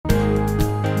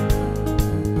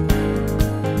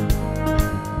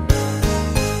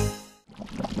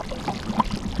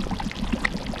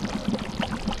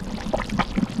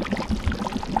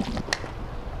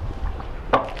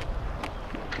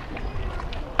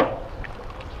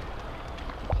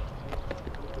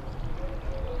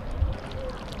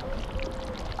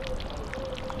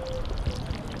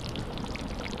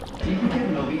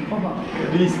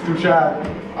Vystušák,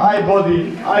 aj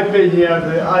body, aj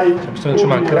peniaze, aj... Už to niečo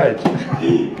má krať.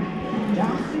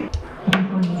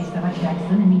 Výkonný vystavačák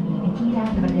sln nyní vytírá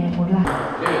tvrdé podlahy.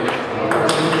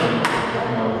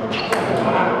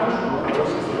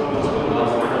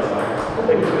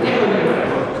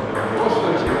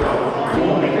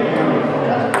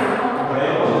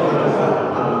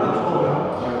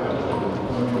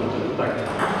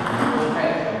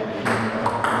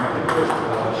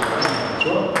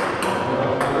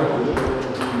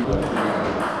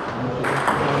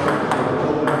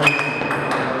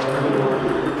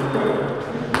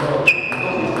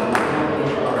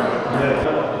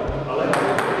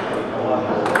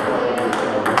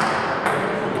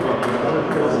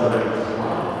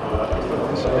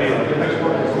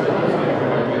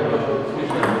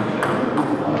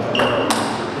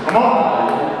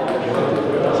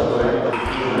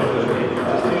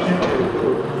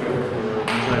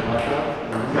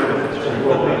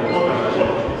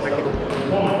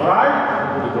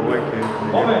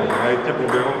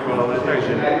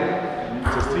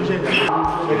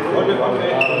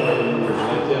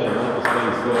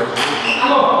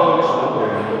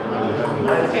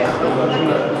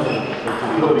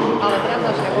 Ale pravda,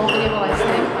 že on nebol aj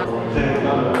sem.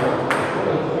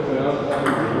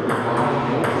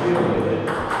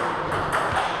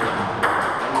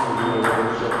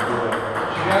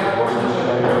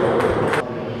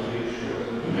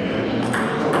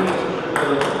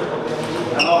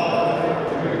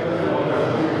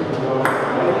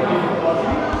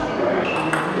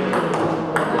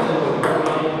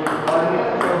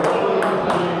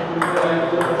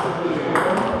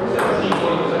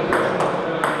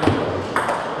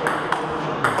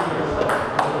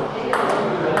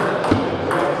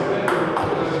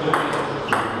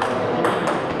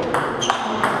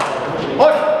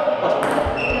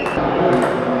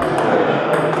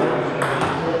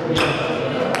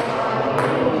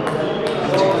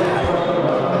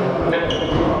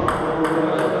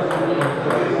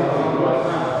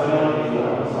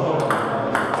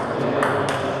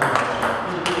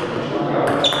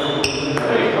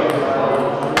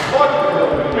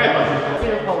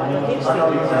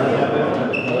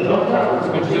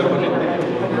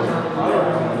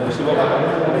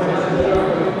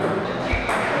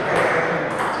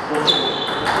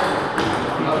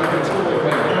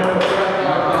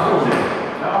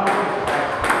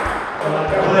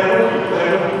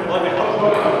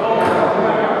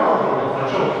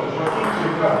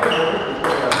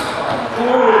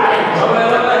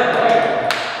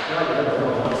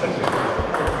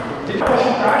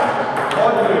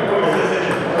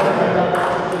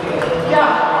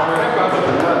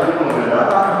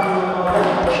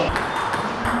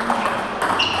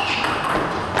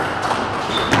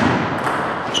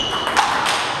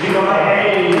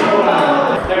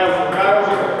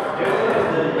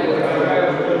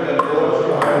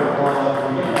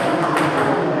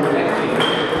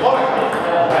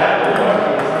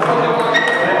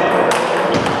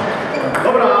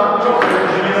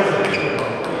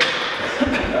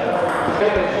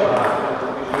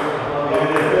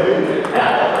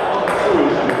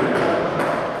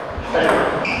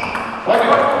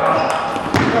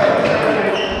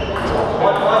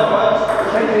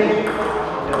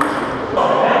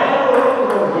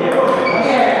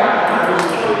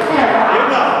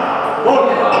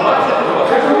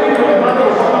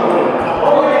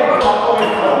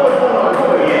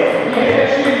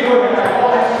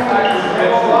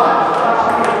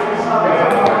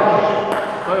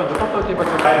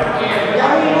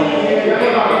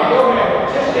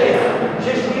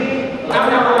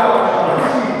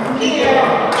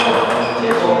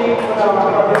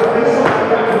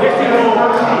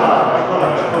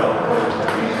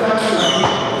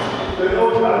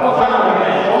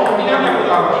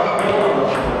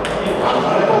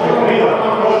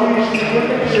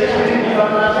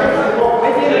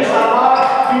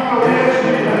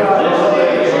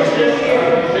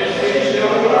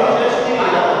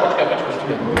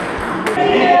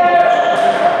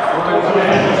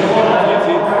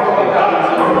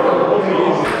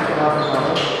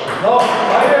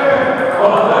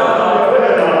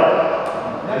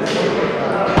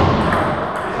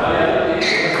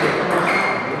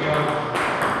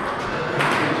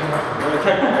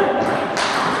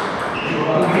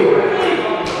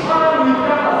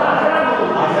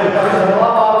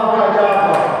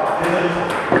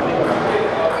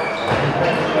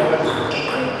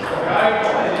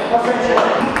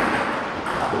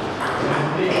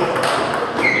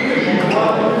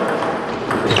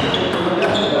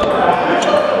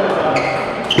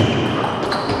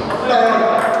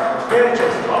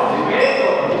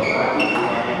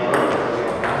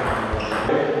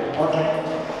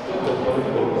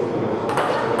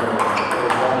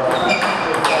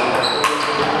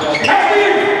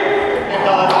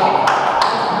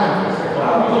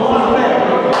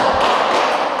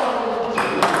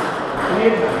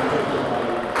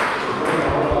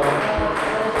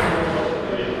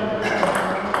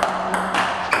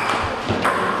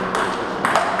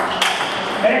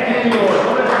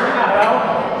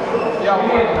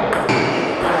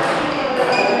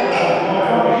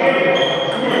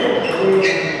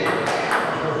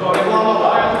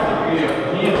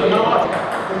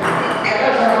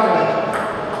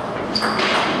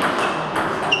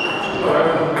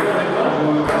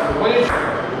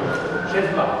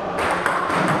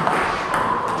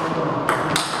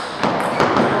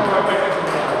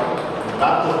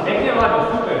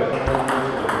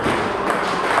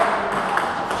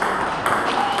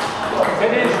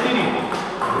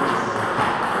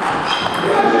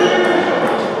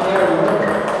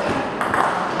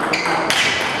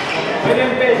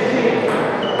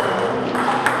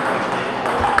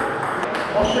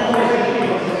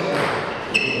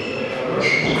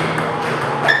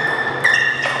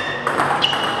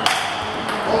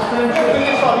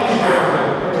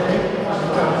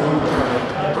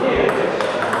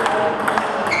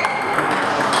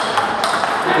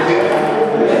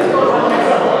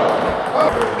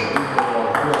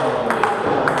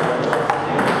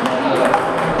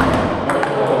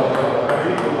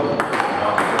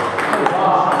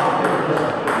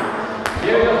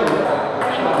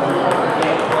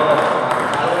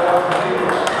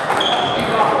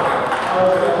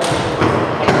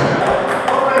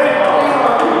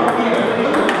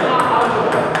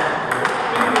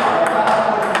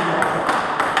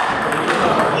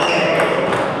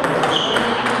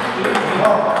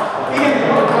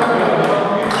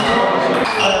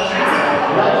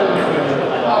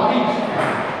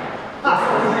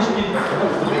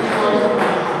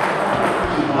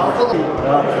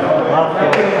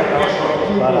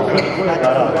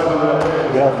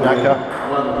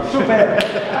 Super!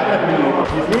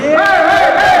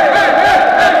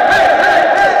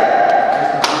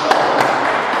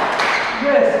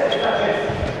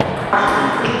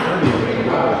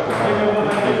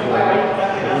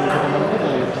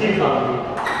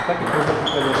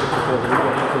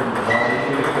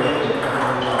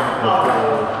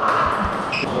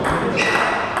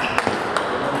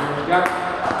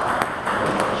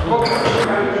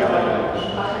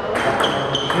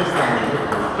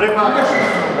 Prepáč!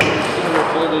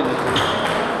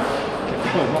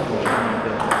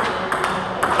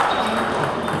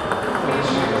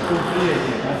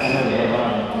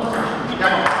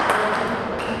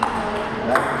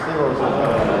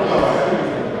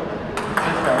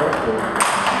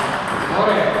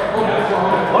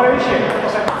 Hore vyššie!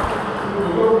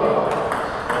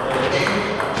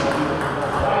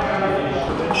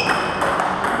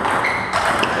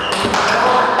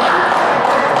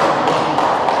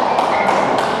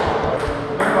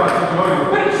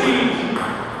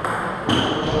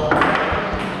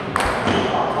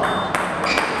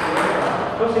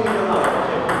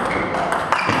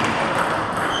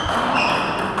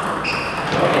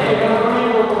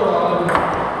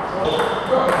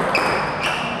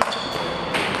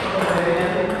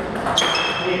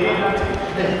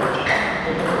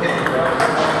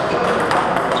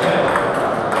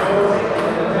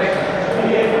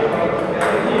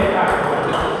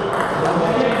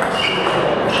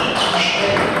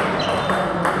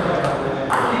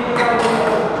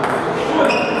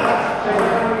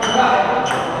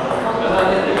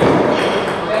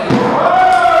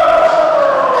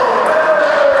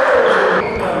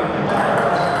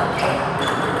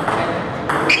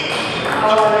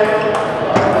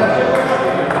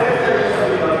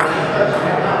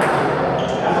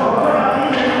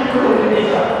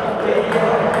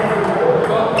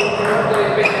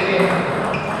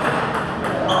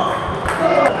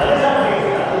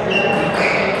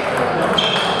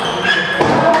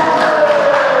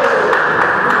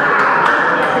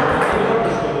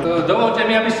 Dovolte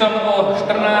mi, aby som o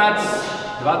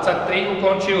 14:23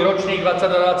 ukončil ročník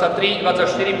 22-23,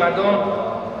 24, pardon.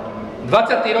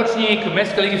 20. ročník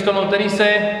Mestskej ligy v stolnom tenise.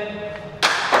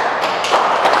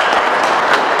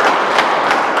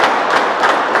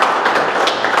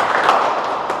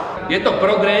 Je to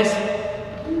progres,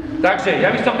 takže ja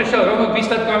by som prišiel rovno k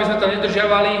výsledkom, aby sme to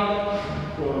nedržiavali.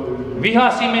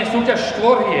 Vyhlásime súťaž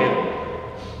štvorhier.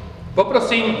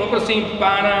 Poprosím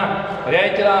pána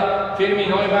riaditeľa firmy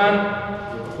Neumann,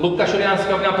 Ľubka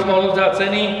Šurianského, aby nám pomohol vzdať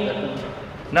ceny.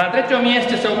 Na 3.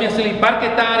 mieste sa umiestnili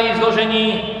parketári v zložení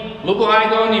Ľubo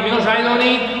Hajdóny, Miloš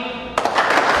Hajdóny.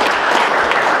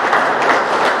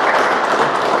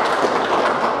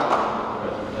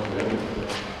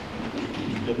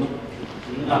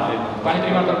 Pani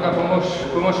primátorka,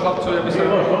 pomôž chlapcu, aby sa...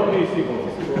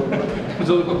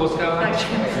 Zolko poskávať.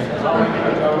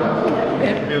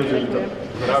 Využili to.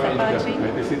 Zdravíčka,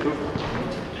 ty si tu?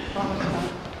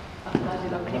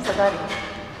 Nech sa darí.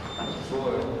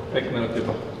 Pekné od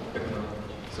teba.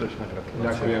 Srdečná krát.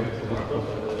 Ďakujem.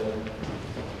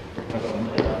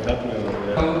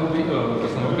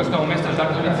 Prosím, okresného mesta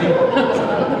Žarnovici.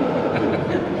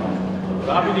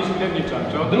 Závidíš Knevničan,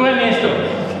 čo? Druhé miesto.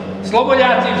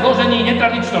 Slobodiaci v zložení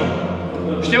netradičnom.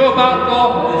 Števo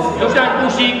Pálko, Dušan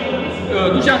Kúšik,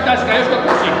 Dušan Taška, Jožko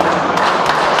Kúšik.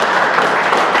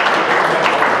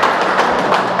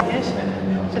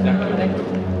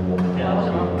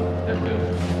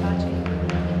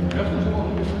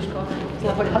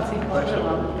 Slobodiaci,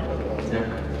 blahoželám.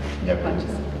 Ďakujem. Páči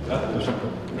sa.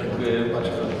 Ďakujem.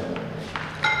 Páči sa.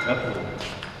 Ďakujem.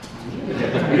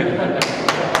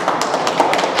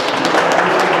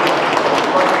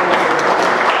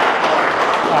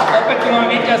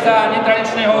 víťaza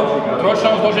netradičného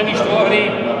ročného zložení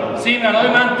štvorhry Cimra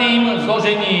Neumann tým v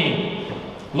zložení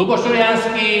Ľuboš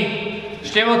Šturiansky,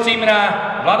 Števo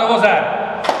Cimra, Vlado Vozár.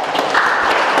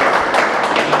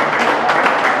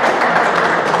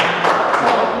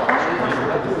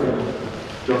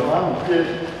 Čo mám?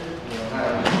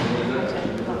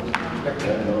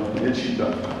 Nečíta.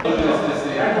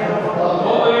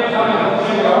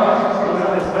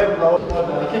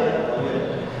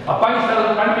 A pani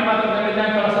primátorka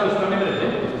Medňanka na starostu neberete?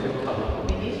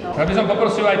 Ja by som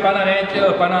poprosil aj pána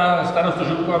riaditeľa, pána starostu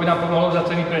Župku, aby nám pomohol za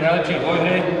ceny pre najlepších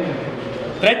dvojhre.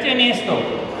 Tretie miesto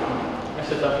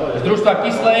z družstva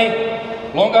Kyslej,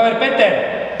 Longaver Peter.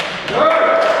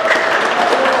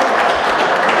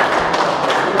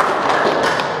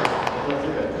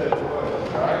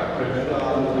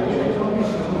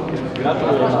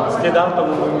 Gratulujem. Ste dám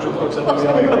tomu môjmu Župkovcovi,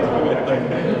 ale gratulujem.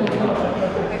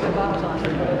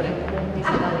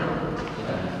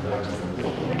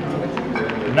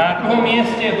 Na druhom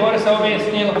mieste v dvore sa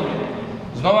umiestnil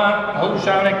znova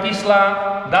Horúšávne Kyslá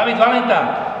David Valenta.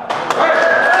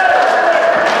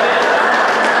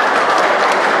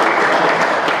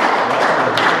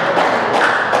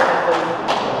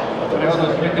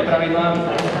 Prehodnotíme tie pravidlá.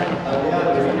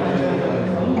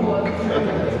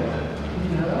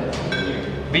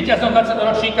 Víťazom 20.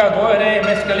 ročníka v dvojhre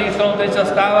Mestskej ligy stolnom tenise sa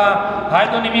stáva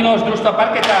Hajdony Miloš družstva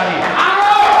Parketári.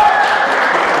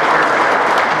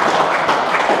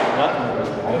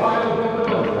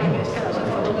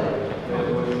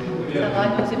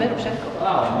 Zároveň si berú všetko.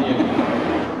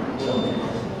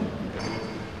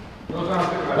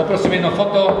 Poprosím jedno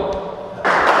foto.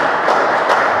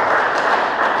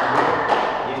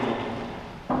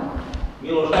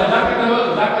 V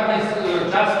základnej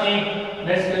časti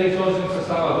Mestskej ligy sa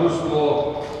stáva družstvo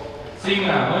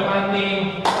Cimra Neumann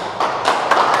tým.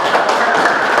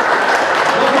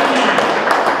 Zložení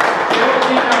Števo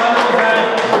Cimra, Vlado Vozár,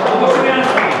 Ľuboš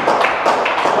Šturiansky.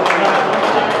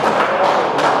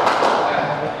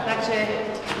 Takže,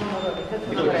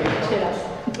 dobre, ešte raz.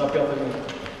 Za 5 minút.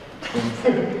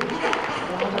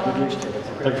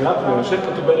 Tak gratulujem, všetko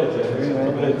tu berete.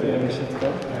 Všetko.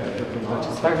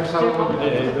 Takže sa bude.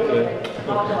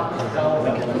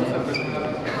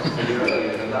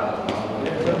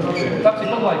 Chlapci,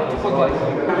 podlajku.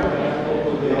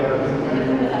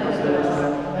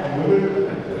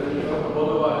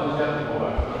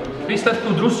 V výsledku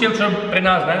družstiev, čo pre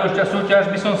nás najdôležitá súťaž,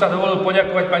 by som sa dovolil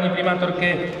poďakovať pani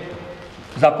primátorke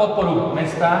za podporu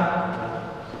mesta,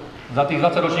 za tých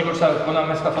 20 ročníkov, čo sa koná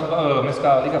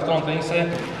Mestská liga v stolnom tenise.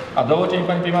 A dovolte mi,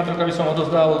 pani primátorka, aby som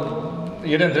odozdal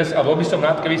jeden dres a bol by som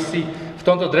rád, keby si v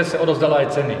tomto drese odozdala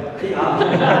aj ceny.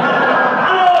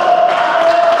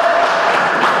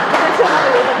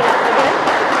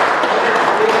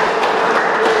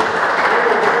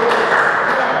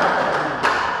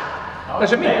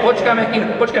 Takže my počkáme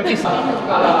kým sa.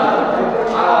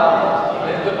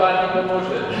 Tento pán mi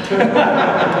pomôže.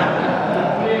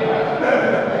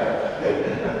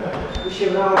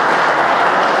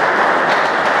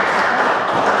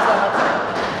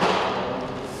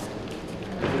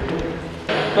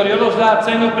 Ktorý odovzdá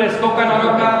cenu pre skokana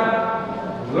roka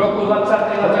v roku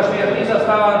 2024 sa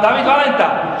stáva David Valenta.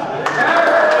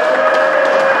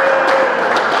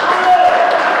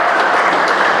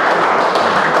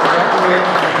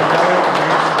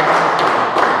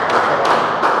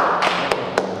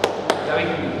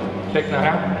 Pekná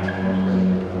hra.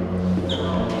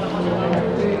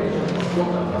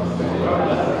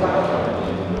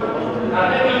 Na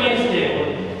treťom mieste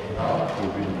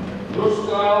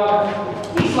družstvo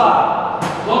Kyslá,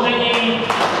 zložení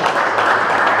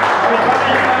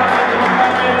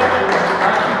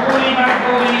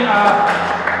Markovi a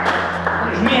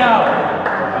Žmihal.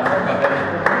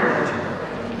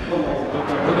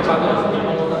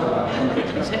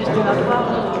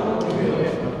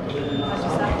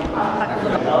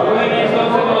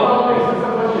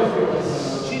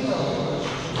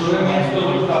 Druhé miesto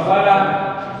družstva Fara,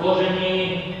 zložení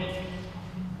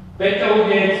Peťo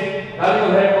Udec,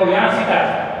 Dalibor Herkov, Jan Sitar.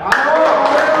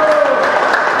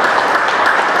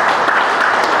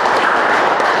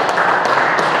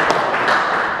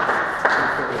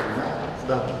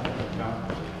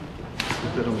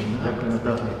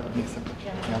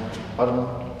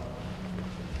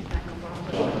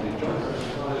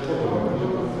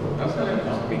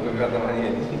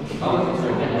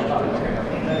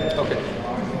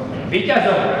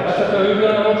 Víťazom 20.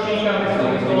 jubilejného ročníka Mestskej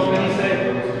ligy stolnom tenise,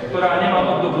 ktorá nemá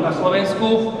obdobu na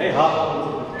Slovensku,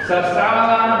 sa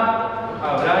stávala a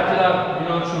vrátila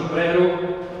minuloročnú prehru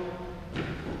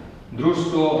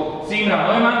družstvo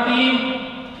Cimra Neumann tým.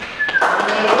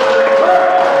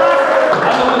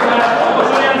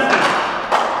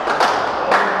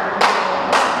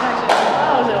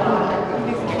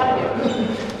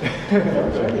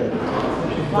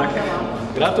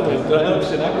 Gratulujem, to je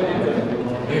najlepšie nakoniec.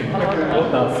 Od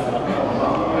nás.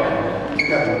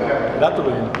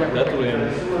 Gratulujem.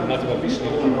 Na teba pyšný.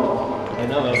 Aj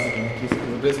na vás.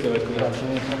 Bleskavať.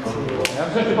 Ja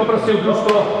by som ešte poprosil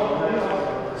družstvo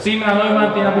Simona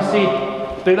Neumantin, aby si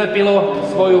prilepilo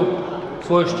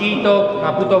svoj štítok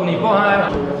na putovný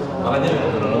pohár. Ale neviem,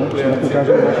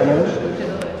 Ukážeme na kameru?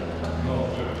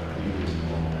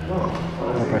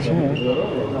 Ukážeme?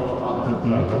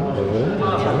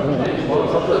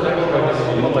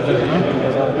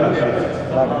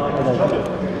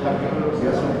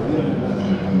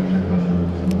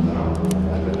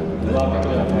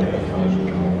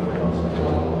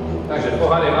 Takže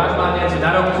pohár je váš, mládenci, na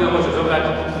rok si ho môže zobrať.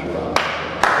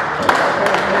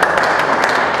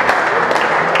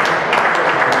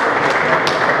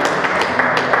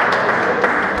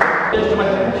 Ešte mať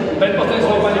predposledné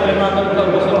slovo, pani primátor, ktorý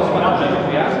posledný si ma naučil,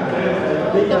 ja?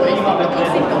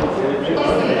 Prosím to.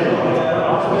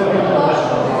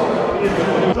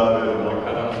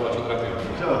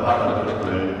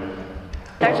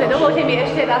 Takže dovolte mi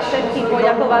ešte raz všetkým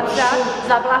poďakovať sa,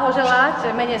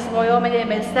 zablahoželať mene svojho, mene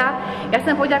mesta. Ja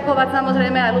chcem poďakovať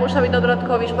samozrejme aj Lubošovi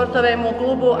Dobrodkovi, športovému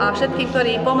klubu a všetkým,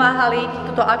 ktorí pomáhali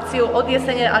túto akciu od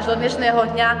jesene až do dnešného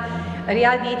dňa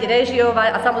riadiť, režiovať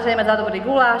a samozrejme za dobrý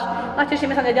guláš. A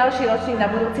tešíme sa na ďalší ročník na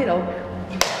budúci rok.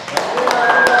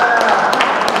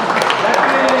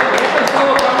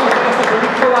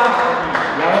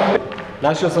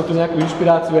 Našiel som tu nejakú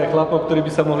inšpiráciu aj chlapov, ktorí by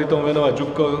sa mohli tomu venovať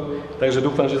Župko, takže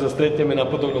dúfam, že sa stretneme na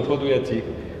podobnom podujatí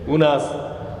u nás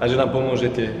a že nám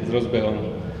pomôžete s rozbehom.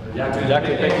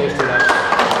 Ďakujem pekne ešte raz.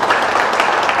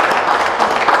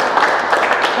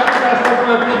 Kapitán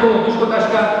športového klubu Duško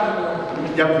Taška.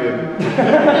 Ďakujem.